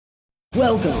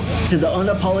Welcome to the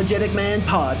Unapologetic Man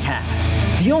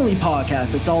Podcast, the only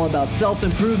podcast that's all about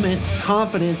self-improvement,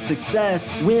 confidence,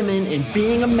 success, women, and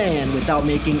being a man without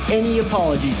making any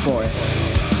apologies for it.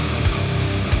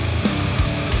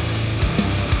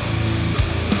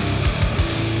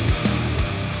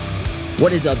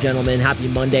 What is up, gentlemen? Happy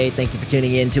Monday. Thank you for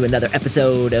tuning in to another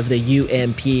episode of the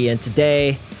UMP. And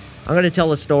today, I'm going to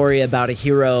tell a story about a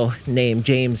hero named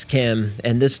James Kim,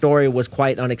 and this story was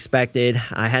quite unexpected.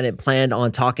 I hadn't planned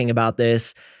on talking about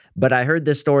this, but I heard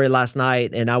this story last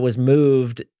night, and I was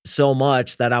moved so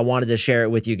much that I wanted to share it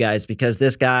with you guys because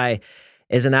this guy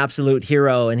is an absolute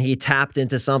hero, and he tapped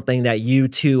into something that you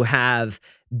too have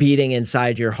beating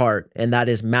inside your heart, and that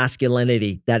is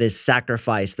masculinity, that is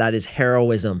sacrifice, that is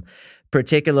heroism,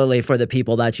 particularly for the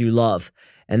people that you love.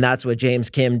 And that's what James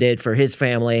Kim did for his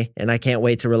family. And I can't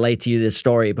wait to relate to you this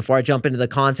story. Before I jump into the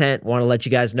content, I want to let you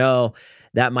guys know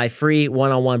that my free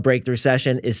one-on-one breakthrough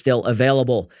session is still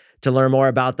available. To learn more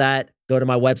about that, go to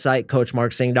my website,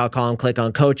 coachmarksing.com, click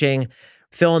on coaching,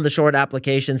 fill in the short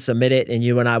application, submit it, and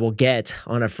you and I will get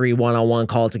on a free one-on-one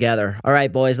call together. All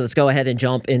right, boys, let's go ahead and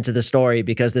jump into the story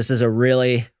because this is a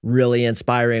really, really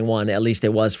inspiring one. At least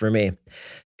it was for me.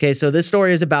 Okay, so this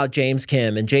story is about James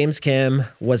Kim, and James Kim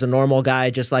was a normal guy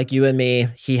just like you and me.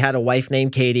 He had a wife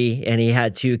named Katie, and he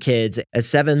had two kids, a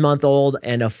 7-month-old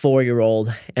and a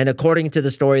 4-year-old. And according to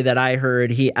the story that I heard,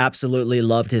 he absolutely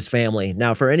loved his family.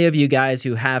 Now, for any of you guys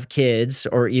who have kids,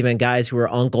 or even guys who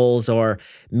are uncles, or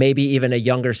maybe even a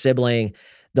younger sibling,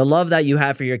 the love that you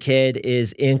have for your kid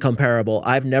is incomparable.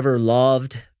 I've never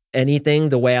loved anything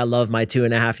the way I love my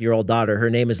 2.5-year-old daughter. Her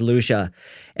name is Lucia,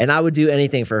 and I would do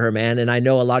anything for her, man. And I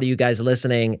know a lot of you guys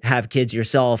listening have kids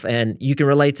yourself, and you can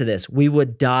relate to this. We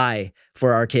would die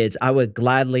for our kids. I would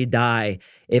gladly die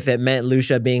if it meant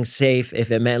Lucia being safe, if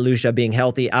it meant Lucia being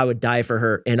healthy. I would die for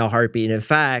her in a heartbeat. And in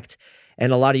fact,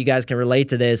 and a lot of you guys can relate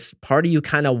to this, part of you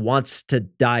kind of wants to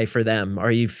die for them. Are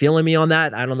you feeling me on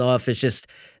that? I don't know if it's just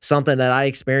something that I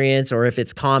experience or if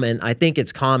it's common. I think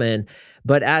it's common.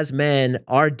 But as men,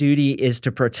 our duty is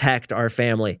to protect our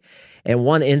family. And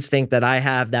one instinct that I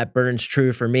have that burns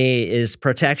true for me is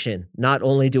protection. Not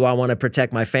only do I want to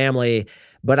protect my family,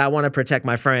 but I want to protect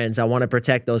my friends. I want to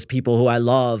protect those people who I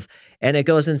love. And it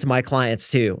goes into my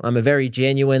clients too. I'm a very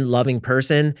genuine, loving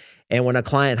person. And when a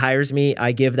client hires me,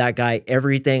 I give that guy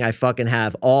everything I fucking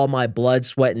have, all my blood,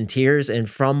 sweat, and tears. And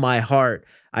from my heart,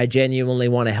 I genuinely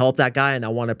want to help that guy and I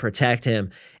want to protect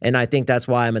him. And I think that's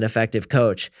why I'm an effective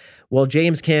coach. Well,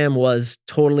 James Kim was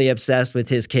totally obsessed with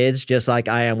his kids, just like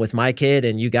I am with my kid.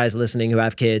 And you guys listening who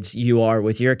have kids, you are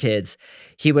with your kids.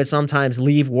 He would sometimes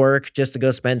leave work just to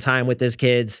go spend time with his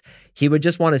kids. He would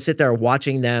just want to sit there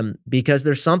watching them because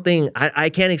there's something, I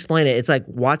can't explain it. It's like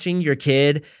watching your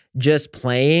kid just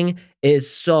playing is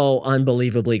so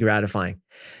unbelievably gratifying.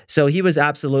 So he was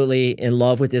absolutely in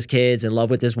love with his kids, in love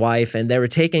with his wife, and they were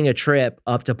taking a trip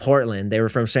up to Portland. They were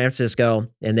from San Francisco,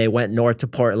 and they went north to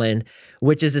Portland,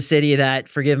 which is a city that,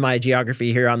 forgive my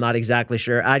geography here, I'm not exactly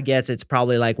sure. I'd guess it's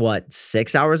probably like,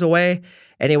 6 hours away?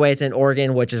 Anyway, it's in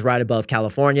Oregon, which is right above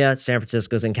California. San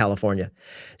Francisco's in California.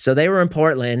 So they were in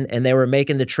Portland, and they were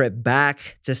making the trip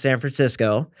back to San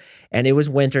Francisco, and it was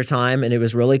wintertime, and it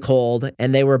was really cold,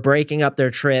 and they were breaking up their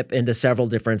trip into several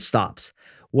different stops.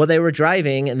 Well, they were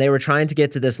driving and they were trying to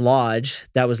get to this lodge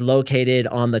that was located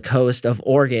on the coast of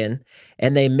Oregon,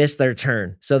 and they missed their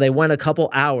turn. So they went a couple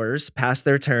hours past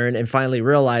their turn and finally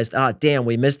realized, damn,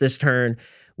 we missed this turn.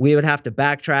 We would have to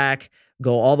backtrack,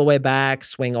 go all the way back,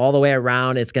 swing all the way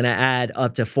around. It's going to add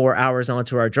up to 4 hours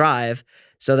onto our drive.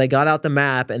 So they got out the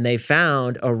map and they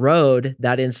found a road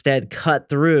that instead cut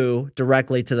through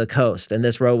directly to the coast. And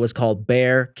this road was called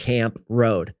Bear Camp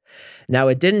Road. Now,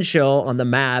 it didn't show on the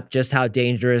map just how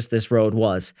dangerous this road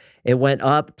was. It went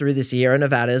up through the Sierra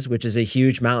Nevadas, which is a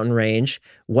huge mountain range,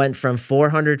 went from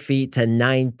 400 feet to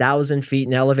 9,000 feet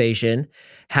in elevation,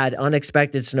 had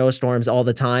unexpected snowstorms all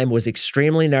the time, was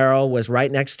extremely narrow, was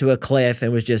right next to a cliff,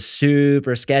 and was just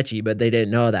super sketchy, but they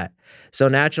didn't know that. So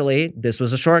naturally, this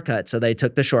was a shortcut. So they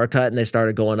took the shortcut and they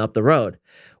started going up the road.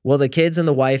 Well, the kids and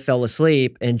the wife fell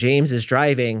asleep, and James is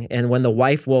driving, and when the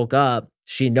wife woke up,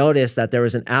 she noticed that there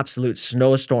was an absolute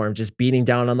snowstorm just beating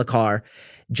down on the car.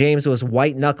 James was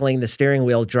white-knuckling the steering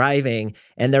wheel driving,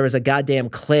 and there was a goddamn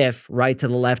cliff right to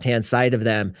the left-hand side of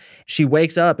them. She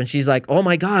wakes up, and she's like, oh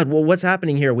my God, well, what's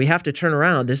happening here? We have to turn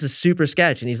around. This is super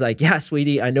sketch. And he's like, yeah,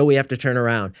 sweetie, I know we have to turn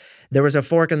around. There was a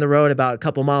fork in the road about a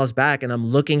couple miles back, and I'm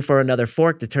looking for another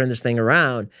fork to turn this thing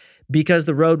around because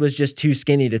the road was just too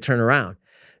skinny to turn around.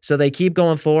 So they keep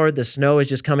going forward. The snow is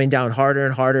just coming down harder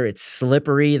and harder. It's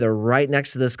slippery. They're right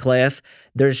next to this cliff.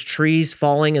 There's trees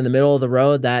falling in the middle of the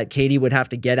road that Katie would have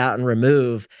to get out and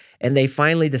remove. And they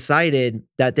finally decided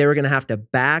that they were going to have to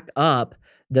back up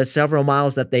the several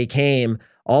miles that they came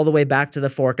all the way back to the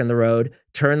fork in the road,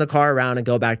 turn the car around and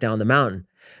go back down the mountain.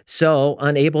 So,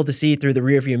 unable to see through the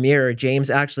rearview mirror, James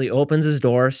actually opens his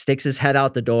door, sticks his head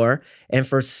out the door, and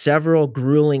for several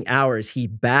grueling hours, he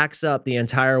backs up the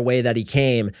entire way that he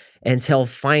came until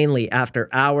finally, after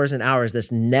hours and hours,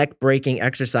 this neck-breaking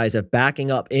exercise of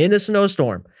backing up in a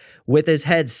snowstorm with his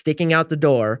head sticking out the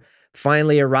door,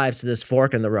 finally arrives to this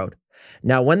fork in the road.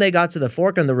 Now, when they got to the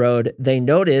fork in the road, they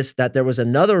noticed that there was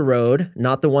another road,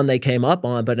 not the one they came up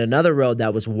on, but another road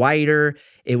that was wider.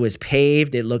 It was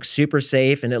paved. It looked super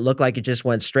safe, and it looked like it just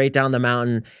went straight down the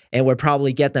mountain and would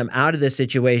probably get them out of this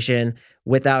situation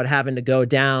without having to go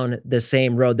down the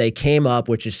same road they came up,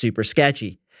 which is super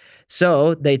sketchy.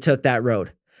 So they took that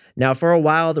road. Now, for a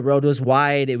while, the road was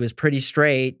wide. It was pretty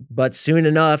straight, but soon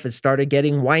enough, it started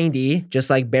getting windy, just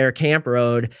like Bear Camp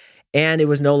Road, and it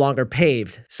was no longer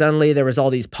paved. Suddenly, there was all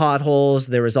these potholes,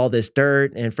 there was all this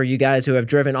dirt, and for you guys who have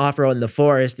driven off-road in the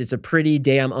forest, it's a pretty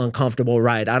damn uncomfortable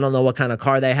ride. I don't know what kind of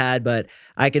car they had, but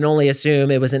I can only assume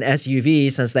it was an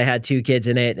SUV since they had 2 kids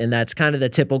in it, and that's kind of the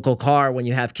typical car when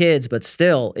you have kids, but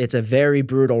still, it's a very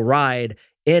brutal ride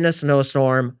in a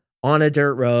snowstorm on a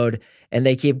dirt road, and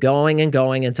they keep going and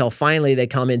going until finally they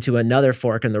come into another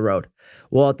fork in the road.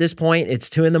 Well, at this point, it's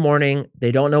 2 a.m.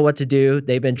 They don't know what to do.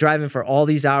 They've been driving for all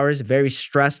these hours, very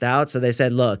stressed out. So they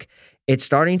said, look, it's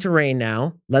starting to rain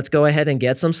now. Let's go ahead and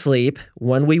get some sleep.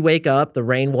 When we wake up, the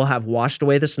rain will have washed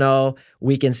away the snow.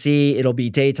 We can see it'll be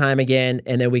daytime again,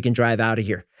 and then we can drive out of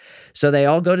here. So they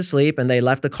all go to sleep, and they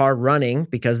left the car running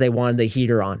because they wanted the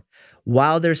heater on.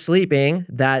 While they're sleeping,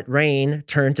 that rain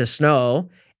turned to snow,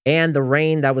 and the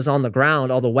rain that was on the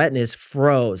ground, all the wetness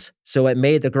froze. So it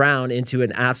made the ground into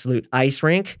an absolute ice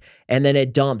rink, and then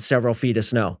it dumped several feet of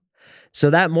snow.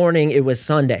 So that morning, it was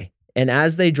Sunday. And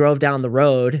as they drove down the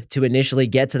road to initially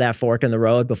get to that fork in the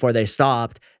road before they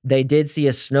stopped, they did see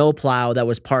a snow plow that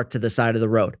was parked to the side of the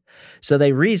road. So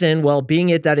they reasoned, well, being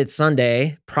it that it's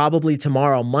Sunday, probably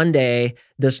tomorrow, Monday,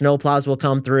 the snow plows will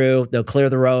come through, they'll clear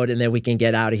the road, and then we can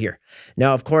get out of here.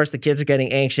 Now, of course, the kids are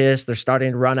getting anxious. They're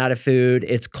starting to run out of food.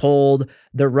 It's cold.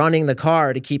 They're running the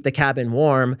car to keep the cabin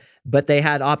warm, but they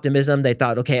had optimism. They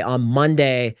thought, okay, on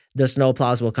Monday, the snow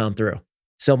plows will come through.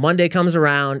 So Monday comes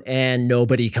around and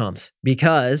nobody comes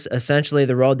because essentially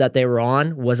the road that they were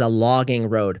on was a logging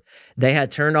road. They had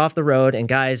turned off the road, and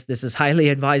guys, this is highly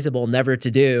advisable never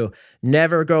to do.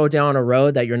 Never go down a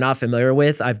road that you're not familiar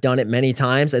with. I've done it many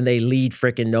times and they lead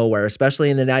freaking nowhere,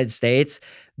 especially in the United States.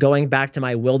 Going back to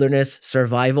my wilderness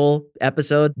survival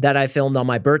episode that I filmed on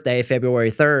my birthday,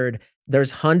 February 3rd, there's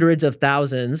hundreds of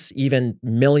thousands, even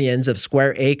millions of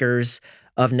square acres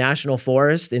of national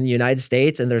forest in the United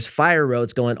States, and there's fire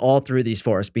roads going all through these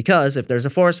forests because if there's a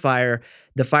forest fire,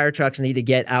 the fire trucks need to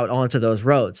get out onto those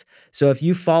roads. So if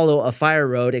you follow a fire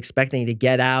road expecting to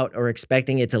get out or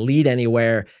expecting it to lead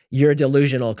anywhere, you're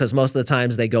delusional because most of the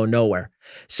times they go nowhere.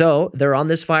 So they're on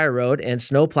this fire road, and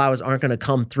snow plows aren't going to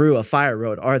come through a fire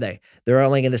road, are they? They're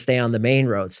only going to stay on the main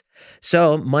roads.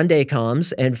 So Monday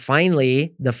comes, and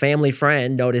finally the family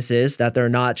friend notices that they're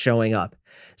not showing up.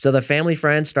 So the family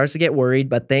friend starts to get worried,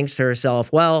 but thinks to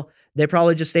herself, well, they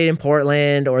probably just stayed in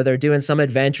Portland or they're doing some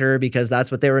adventure because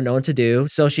that's what they were known to do.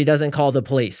 So she doesn't call the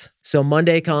police. So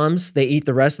Monday comes, they eat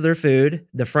the rest of their food.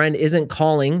 The friend isn't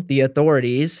calling the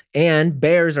authorities, and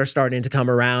bears are starting to come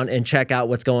around and check out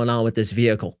what's going on with this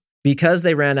vehicle. Because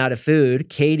they ran out of food,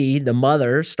 Katie, the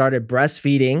mother, started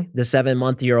breastfeeding the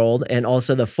 7-month-old and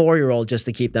also the 4-year-old just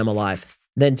to keep them alive.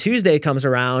 Then Tuesday comes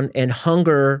around and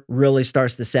hunger really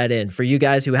starts to set in. For you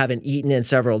guys who haven't eaten in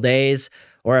several days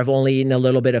or have only eaten a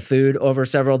little bit of food over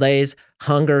several days,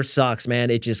 hunger sucks, man.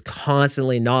 It just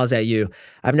constantly gnaws at you.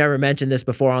 I've never mentioned this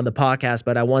before on the podcast,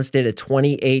 but I once did a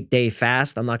 28-day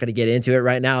fast. I'm not going to get into it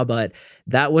right now, but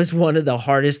that was one of the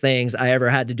hardest things I ever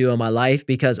had to do in my life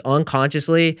because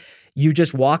unconsciously, you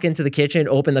just walk into the kitchen,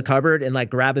 open the cupboard, and like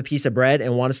grab a piece of bread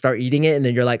and want to start eating it. And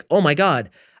then you're like, oh my God,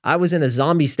 I was in a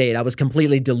zombie state. I was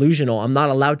completely delusional. I'm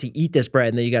not allowed to eat this bread.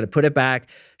 And then you got to put it back.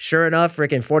 Sure enough,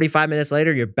 freaking 45 minutes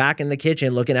later, you're back in the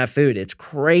kitchen looking at food. It's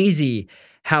crazy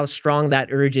how strong that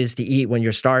urge is to eat when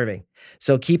you're starving.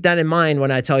 So keep that in mind when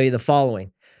I tell you the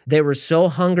following. They were so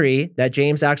hungry that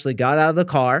James actually got out of the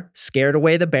car, scared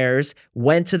away the bears,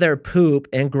 went to their poop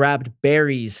and grabbed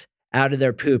berries out of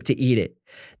their poop to eat it.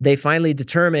 They finally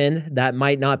determined that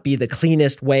might not be the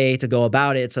cleanest way to go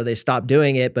about it, so they stopped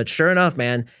doing it. But sure enough,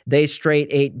 man, they straight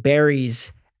ate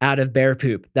berries out of bear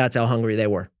poop. That's how hungry they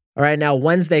were. All right, now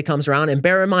Wednesday comes around, and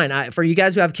bear in mind, for you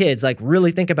guys who have kids, like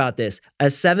really think about this. A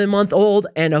 7-month-old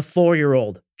and a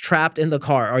 4-year-old trapped in the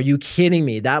car. Are you kidding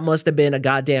me? That must have been a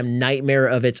goddamn nightmare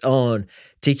of its own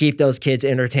to keep those kids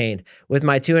entertained. With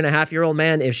my 2.5-year-old,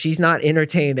 man, if she's not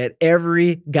entertained at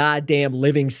every goddamn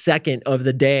living second of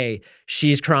the day,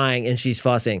 she's crying and she's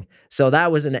fussing. So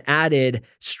that was an added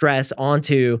stress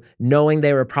onto knowing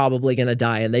they were probably going to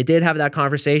die. And they did have that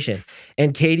conversation.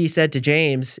 And Katie said to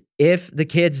James, if the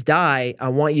kids die, I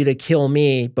want you to kill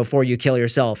me before you kill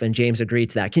yourself. And James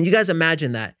agreed to that. Can you guys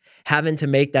imagine that? Having to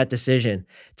make that decision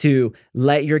to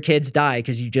let your kids die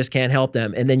because you just can't help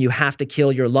them. And then you have to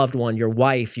kill your loved one, your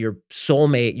wife, your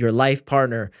soulmate, your life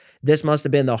partner. This must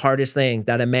have been the hardest thing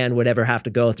that a man would ever have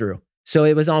to go through. So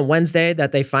it was on Wednesday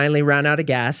that they finally ran out of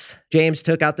gas. James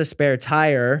took out the spare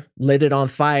tire, lit it on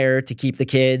fire to keep the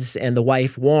kids and the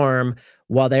wife warm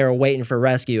while they were waiting for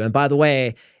rescue. And by the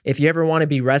way, if you ever want to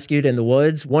be rescued in the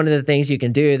woods, one of the things you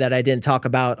can do that I didn't talk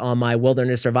about on my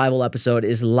wilderness survival episode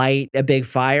is light a big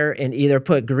fire and either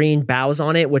put green boughs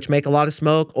on it, which make a lot of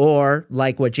smoke, or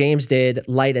like what James did,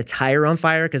 light a tire on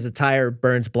fire because the tire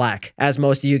burns black, as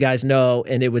most of you guys know,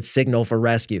 and it would signal for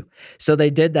rescue. So they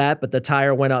did that, but the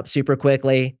tire went up super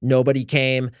quickly. Nobody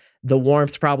came. The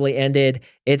warmth probably ended.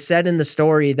 It said in the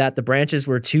story that the branches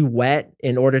were too wet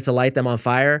in order to light them on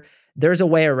fire. There's a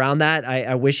way around that.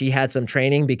 I wish he had some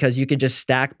training because you can just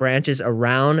stack branches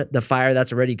around the fire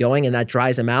that's already going and that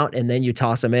dries them out and then you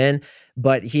toss them in.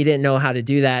 But he didn't know how to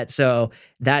do that. So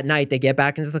that night they get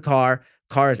back into the car.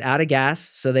 Car is out of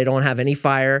gas, so they don't have any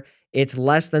fire. It's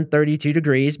less than 32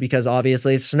 degrees because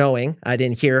obviously it's snowing. I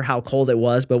didn't hear how cold it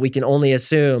was, but we can only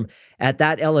assume at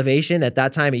that elevation, at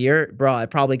that time of year, bro, it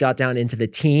probably got down into the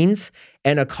teens,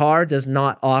 and a car does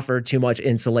not offer too much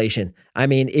insulation. I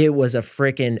mean, it was a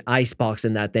freaking icebox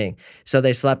in that thing. So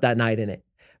they slept that night in it.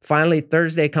 Finally,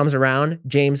 Thursday comes around.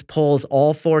 James pulls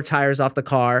all 4 tires off the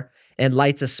car and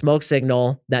lights a smoke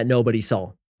signal that nobody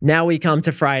saw. Now we come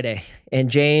to Friday, and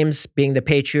James, being the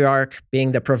patriarch,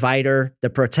 being the provider, the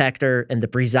protector, and the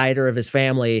presider of his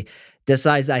family,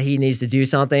 decides that he needs to do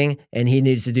something, and he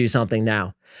needs to do something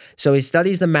now. So he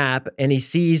studies the map, and he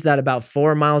sees that about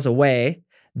 4 miles away,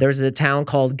 there's a town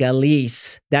called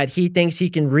Galice that he thinks he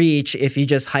can reach if he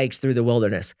just hikes through the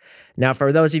wilderness. Now,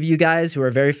 for those of you guys who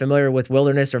are very familiar with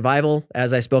wilderness survival,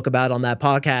 as I spoke about on that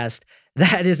podcast,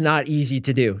 that is not easy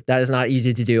to do. That is not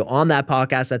easy to do. On that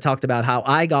podcast, I talked about how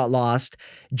I got lost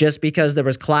just because there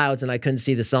was clouds and I couldn't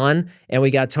see the sun and we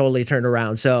got totally turned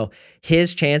around. So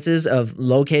his chances of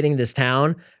locating this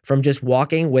town from just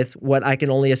walking with what I can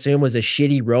only assume was a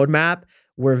shitty road map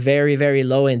were very, very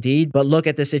low indeed. But look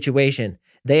at the situation.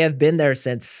 They have been there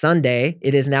since Sunday.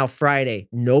 It is now Friday.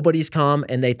 Nobody's come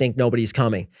and they think nobody's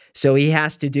coming. So he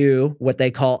has to do what they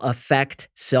call effect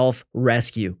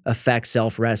self-rescue. Effect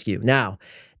self-rescue. Now,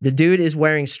 the dude is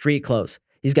wearing street clothes.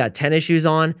 He's got tennis shoes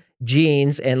on,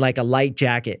 jeans, and like a light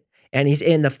jacket. And he's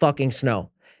in the fucking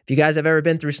snow. If you guys have ever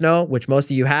been through snow, which most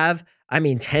of you have, I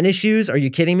mean, tennis shoes? Are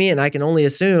you kidding me? And I can only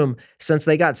assume since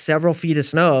they got several feet of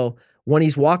snow, when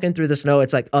he's walking through the snow,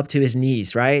 it's like up to his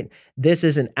knees, right? This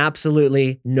is an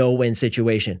absolutely no-win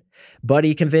situation. But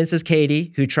he convinces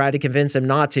Katie, who tried to convince him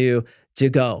not to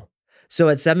go. So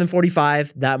at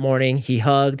 7:45 that morning, he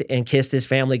hugged and kissed his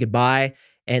family goodbye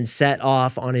and set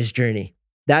off on his journey.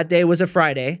 That day was a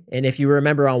Friday, and if you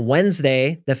remember on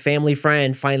Wednesday, the family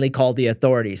friend finally called the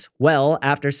authorities. Well,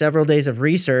 after several days of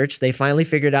research, they finally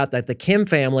figured out that the Kim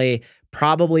family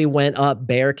probably went up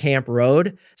Bear Camp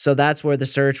Road, so that's where the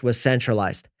search was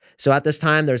centralized. So at this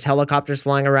time, there's helicopters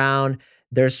flying around,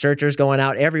 there's searchers going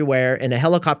out everywhere, and a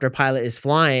helicopter pilot is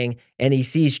flying, and he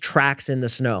sees tracks in the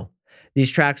snow.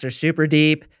 These tracks are super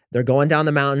deep. They're going down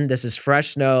the mountain. This is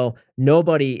fresh snow.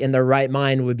 Nobody in their right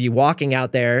mind would be walking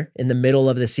out there in the middle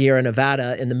of the Sierra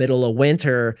Nevada in the middle of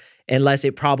winter unless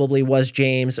it probably was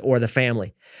James or the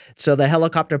family. So the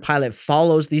helicopter pilot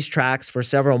follows these tracks for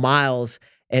several miles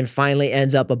and finally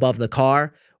ends up above the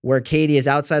car where Katie is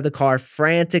outside the car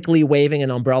frantically waving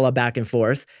an umbrella back and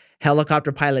forth.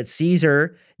 Helicopter pilot sees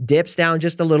her, dips down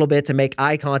just a little bit to make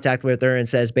eye contact with her and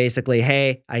says basically,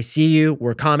 hey, I see you,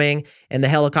 we're coming. And the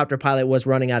helicopter pilot was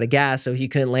running out of gas, so he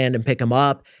couldn't land and pick him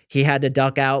up. He had to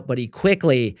duck out, but he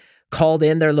quickly called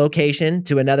in their location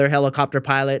to another helicopter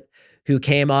pilot who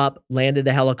came up, landed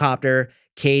the helicopter.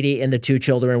 Katie and the 2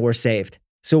 children were saved.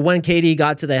 So when Katie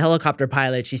got to the helicopter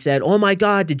pilot, she said, oh my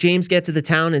God, did James get to the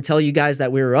town and tell you guys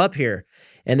that we were up here?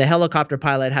 And the helicopter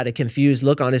pilot had a confused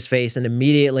look on his face, and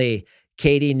immediately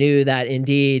Katie knew that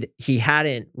indeed he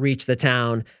hadn't reached the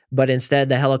town, but instead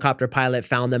the helicopter pilot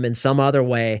found them in some other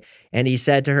way. And he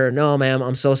said to her, "No, ma'am,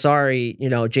 I'm so sorry.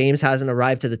 James hasn't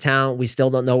arrived to the town. We still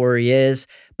don't know where he is.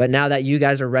 But now that you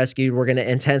guys are rescued, we're going to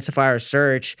intensify our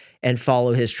search and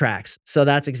follow his tracks." So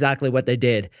that's exactly what they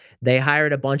did. They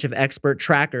hired a bunch of expert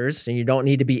trackers, and you don't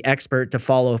need to be expert to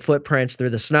follow footprints through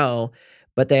the snow,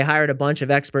 but they hired a bunch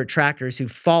of expert trackers who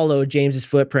followed James's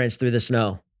footprints through the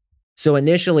snow. So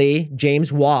initially,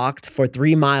 James walked for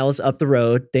 3 miles up the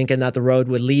road, thinking that the road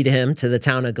would lead him to the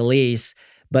town of Galise,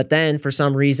 but then for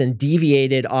some reason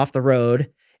deviated off the road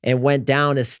and went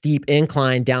down a steep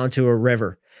incline down to a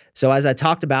river. So as I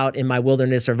talked about in my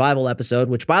wilderness survival episode,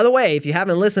 which by the way, if you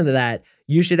haven't listened to that,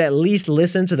 you should at least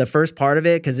listen to the first part of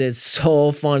it because it's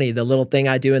so funny, the little thing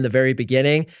I do in the very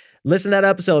beginning. Listen to that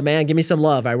episode, man. Give me some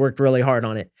love. I worked really hard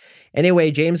on it.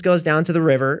 Anyway, James goes down to the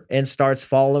river and starts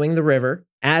following the river.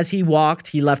 As he walked,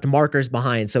 he left markers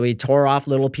behind. So he tore off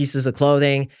little pieces of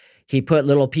clothing. He put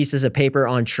little pieces of paper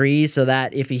on trees so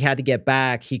that if he had to get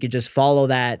back, he could just follow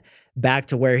that back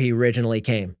to where he originally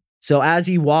came. So as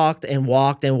he walked and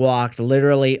walked and walked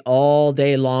literally all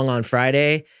day long on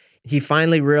Friday, he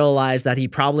finally realized that he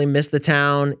probably missed the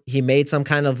town. He made some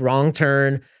kind of wrong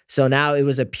turn. So now it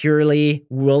was a purely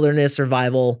wilderness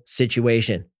survival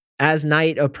situation. As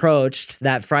night approached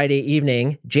that Friday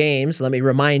evening, James, let me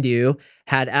remind you,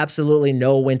 had absolutely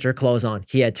no winter clothes on.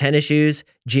 He had tennis shoes,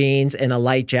 jeans, and a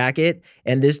light jacket.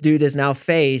 And this dude is now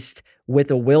faced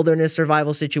with a wilderness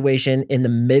survival situation in the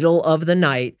middle of the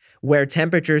night where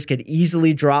temperatures could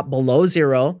easily drop below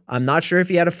zero. I'm not sure if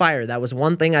he had a fire. That was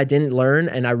one thing I didn't learn,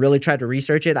 and I really tried to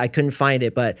research it. I couldn't find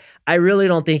it, but I really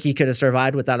don't think he could have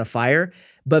survived without a fire.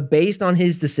 But based on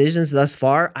his decisions thus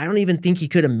far, I don't even think he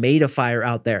could have made a fire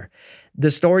out there. The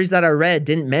stories that I read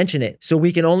didn't mention it. So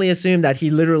we can only assume that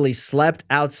he literally slept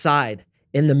outside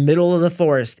in the middle of the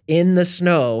forest in the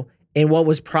snow in what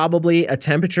was probably a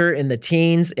temperature in the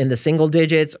teens, in the single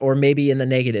digits, or maybe in the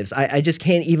negatives. I just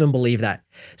can't even believe that.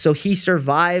 So he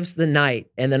survives the night.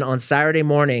 And then on Saturday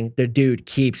morning, the dude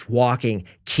keeps walking,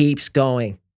 keeps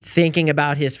going, thinking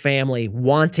about his family,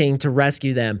 wanting to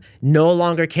rescue them, no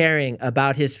longer caring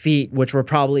about his feet, which were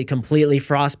probably completely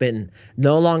frostbitten,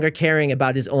 no longer caring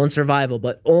about his own survival,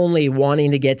 but only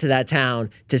wanting to get to that town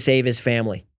to save his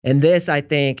family. And this, I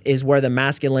think, is where the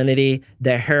masculinity,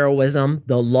 the heroism,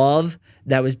 the love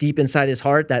that was deep inside his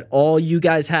heart that all you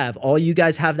guys have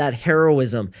that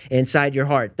heroism inside your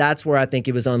heart. That's where I think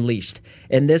it was unleashed.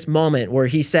 In this moment where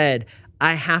he said,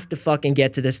 I have to fucking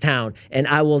get to this town and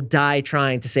I will die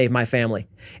trying to save my family.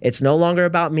 It's no longer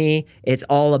about me. It's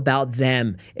all about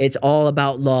them. It's all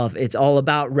about love. It's all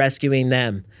about rescuing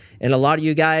them. And a lot of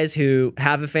you guys who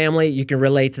have a family, you can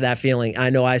relate to that feeling.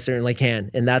 I know I certainly can.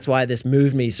 And that's why this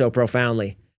moved me so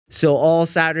profoundly. So all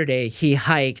Saturday, he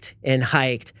hiked and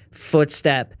hiked,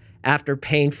 footstep after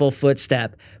painful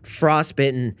footstep,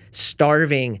 frostbitten,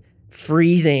 starving,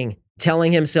 freezing,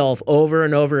 telling himself over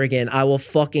and over again, I will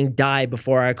fucking die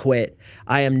before I quit.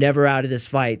 I am never out of this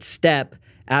fight. Step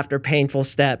after painful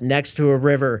step next to a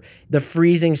river, the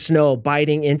freezing snow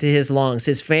biting into his lungs,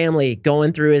 his family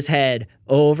going through his head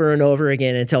over and over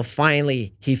again until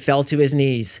finally he fell to his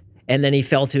knees and then he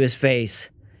fell to his face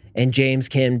and James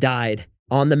Kim died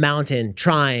on the mountain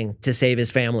trying to save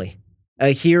his family.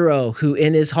 A hero who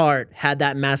in his heart had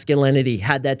that masculinity,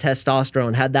 had that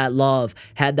testosterone, had that love,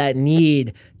 had that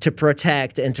need to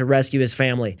protect and to rescue his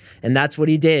family. And that's what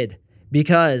he did.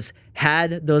 Because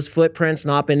had those footprints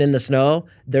not been in the snow,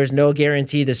 there's no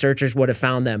guarantee the searchers would have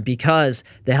found them, because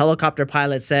the helicopter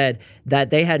pilot said that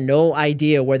they had no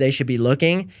idea where they should be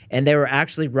looking and they were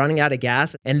actually running out of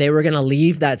gas and they were going to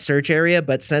leave that search area.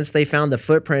 But since they found the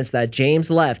footprints that James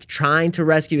left trying to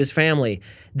rescue his family,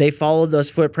 they followed those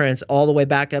footprints all the way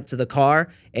back up to the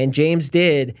car, and James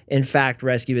did, in fact,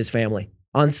 rescue his family.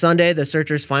 On Sunday, the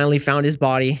searchers finally found his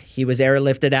body. He was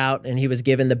airlifted out and he was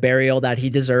given the burial that he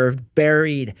deserved,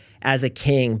 buried as a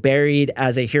king, buried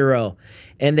as a hero.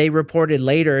 And they reported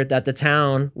later that the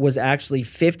town was actually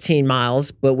 15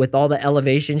 miles, but with all the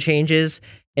elevation changes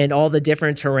and all the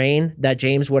different terrain that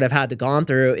James would have had to gone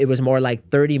through, it was more like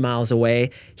 30 miles away.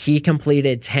 He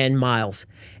completed 10 miles.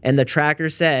 And the tracker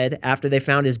said after they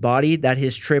found his body that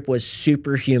his trip was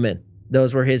superhuman.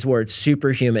 Those were his words,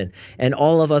 superhuman. And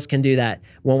all of us can do that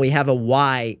when we have a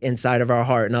why inside of our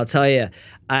heart. And I'll tell you,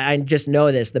 I just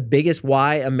know this. The biggest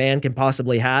why a man can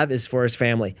possibly have is for his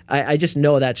family. I just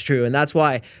know that's true. And that's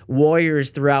why warriors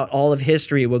throughout all of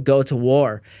history would go to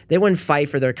war. They wouldn't fight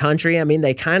for their country. I mean,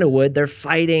 they kind of would. They're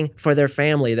fighting for their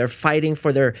family. They're fighting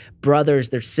for their brothers,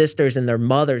 their sisters, and their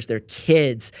mothers, their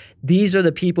kids. These are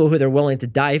the people who they're willing to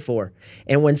die for.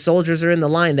 And when soldiers are in the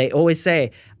line, they always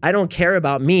say, I don't care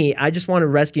about me. I just want to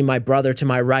rescue my brother to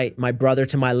my right, my brother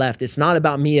to my left. It's not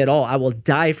about me at all. I will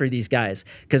die for these guys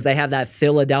because they have that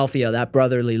Philadelphia, that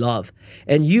brotherly love.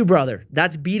 And you, brother,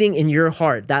 that's beating in your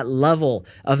heart, that level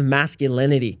of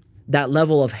masculinity, that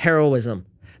level of heroism,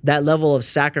 that level of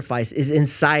sacrifice is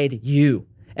inside you.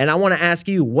 And I want to ask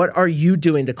you, what are you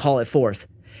doing to call it forth?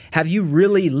 Have you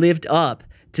really lived up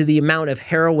to the amount of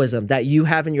heroism that you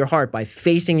have in your heart by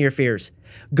facing your fears,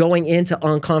 going into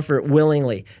uncomfort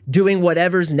willingly, doing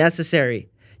whatever's necessary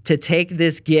to take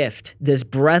this gift, this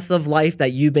breath of life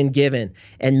that you've been given,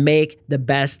 and make the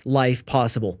best life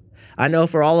possible? I know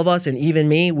for all of us, and even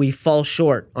me, we fall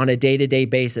short on a day-to-day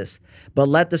basis. But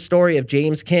let the story of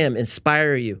James Kim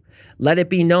inspire you. Let it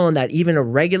be known that even a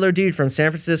regular dude from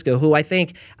San Francisco, who I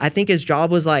think his job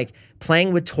was like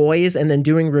playing with toys and then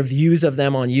doing reviews of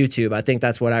them on YouTube. I think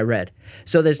that's what I read.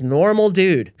 So this normal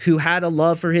dude who had a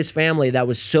love for his family that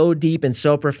was so deep and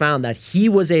so profound that he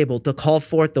was able to call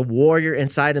forth the warrior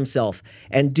inside himself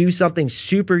and do something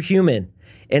superhuman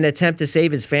in an attempt to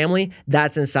save his family,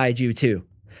 that's inside you too.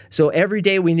 So every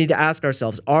day we need to ask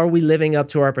ourselves, are we living up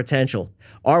to our potential?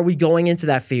 Are we going into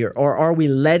that fear, or are we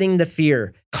letting the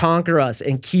fear conquer us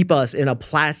and keep us in a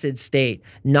placid state,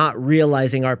 not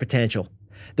realizing our potential?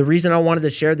 The reason I wanted to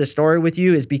share this story with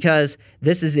you is because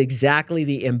this is exactly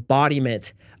the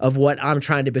embodiment of what I'm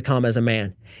trying to become as a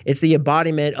man. It's the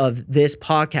embodiment of this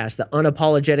podcast, the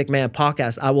Unapologetic Man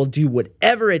podcast. I will do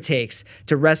whatever it takes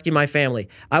to rescue my family.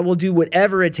 I will do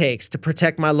whatever it takes to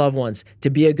protect my loved ones, to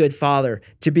be a good father,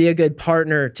 to be a good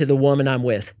partner to the woman I'm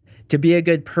with, to be a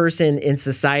good person in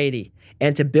society,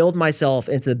 and to build myself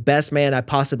into the best man I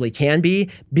possibly can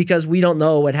be, because we don't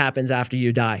know what happens after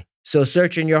you die. So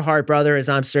search in your heart, brother, as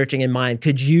I'm searching in mine.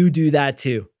 Could you do that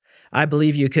too? I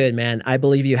believe you could, man. I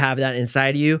believe you have that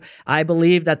inside of you. I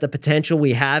believe that the potential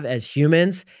we have as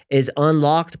humans is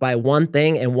unlocked by one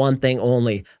thing and one thing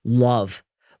only: love.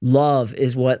 Love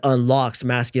is what unlocks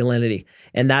masculinity.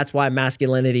 And that's why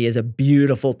masculinity is a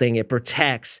beautiful thing. It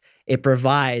protects, it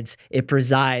provides, it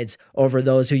presides over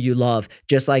those who you love,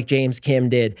 just like James Kim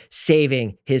did,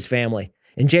 saving his family.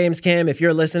 And James Kim, if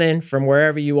you're listening from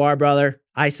wherever you are, brother,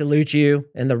 I salute you.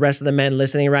 And the rest of the men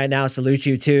listening right now salute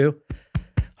you too.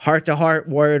 Heart to heart,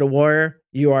 warrior to warrior,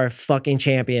 you are a fucking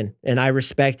champion, and I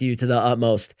respect you to the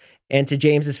utmost. And to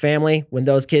James's family, when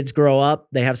those kids grow up,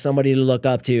 they have somebody to look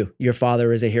up to. Your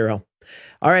father is a hero.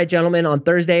 All right, gentlemen, on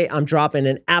Thursday, I'm dropping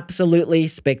an absolutely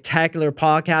spectacular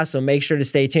podcast, so make sure to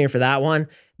stay tuned for that one.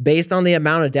 Based on the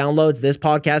amount of downloads this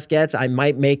podcast gets, I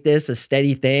might make this a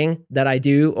steady thing that I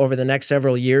do over the next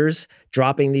several years,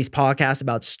 dropping these podcasts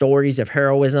about stories of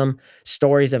heroism,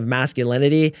 stories of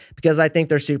masculinity, because I think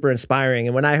they're super inspiring.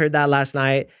 And when I heard that last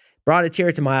night, brought a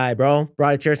tear to my eye, bro.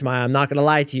 Brought a tear to my eye. I'm not going to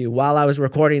lie to you. While I was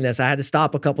recording this, I had to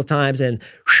stop a couple times and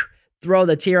throw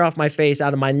the tear off my face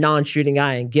out of my non-shooting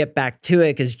eye and get back to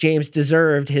it, because James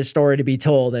deserved his story to be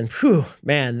told. And whew,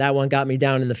 man, that one got me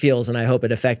down in the feels, and I hope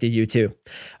it affected you too.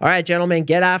 All right, gentlemen,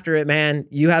 get after it, man.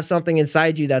 You have something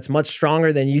inside you that's much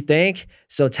stronger than you think,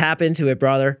 so tap into it,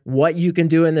 brother. What you can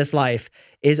do in this life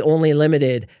is only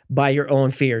limited by your own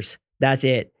fears. That's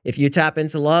it. If you tap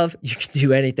into love, you can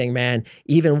do anything, man.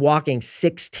 Even walking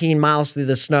 16 miles through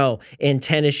the snow in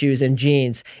tennis shoes and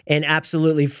jeans in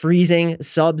absolutely freezing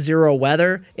sub-zero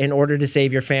weather in order to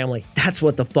save your family. That's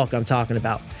what the fuck I'm talking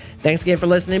about. Thanks again for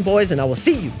listening, boys, and I will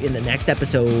see you in the next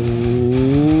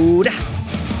episode.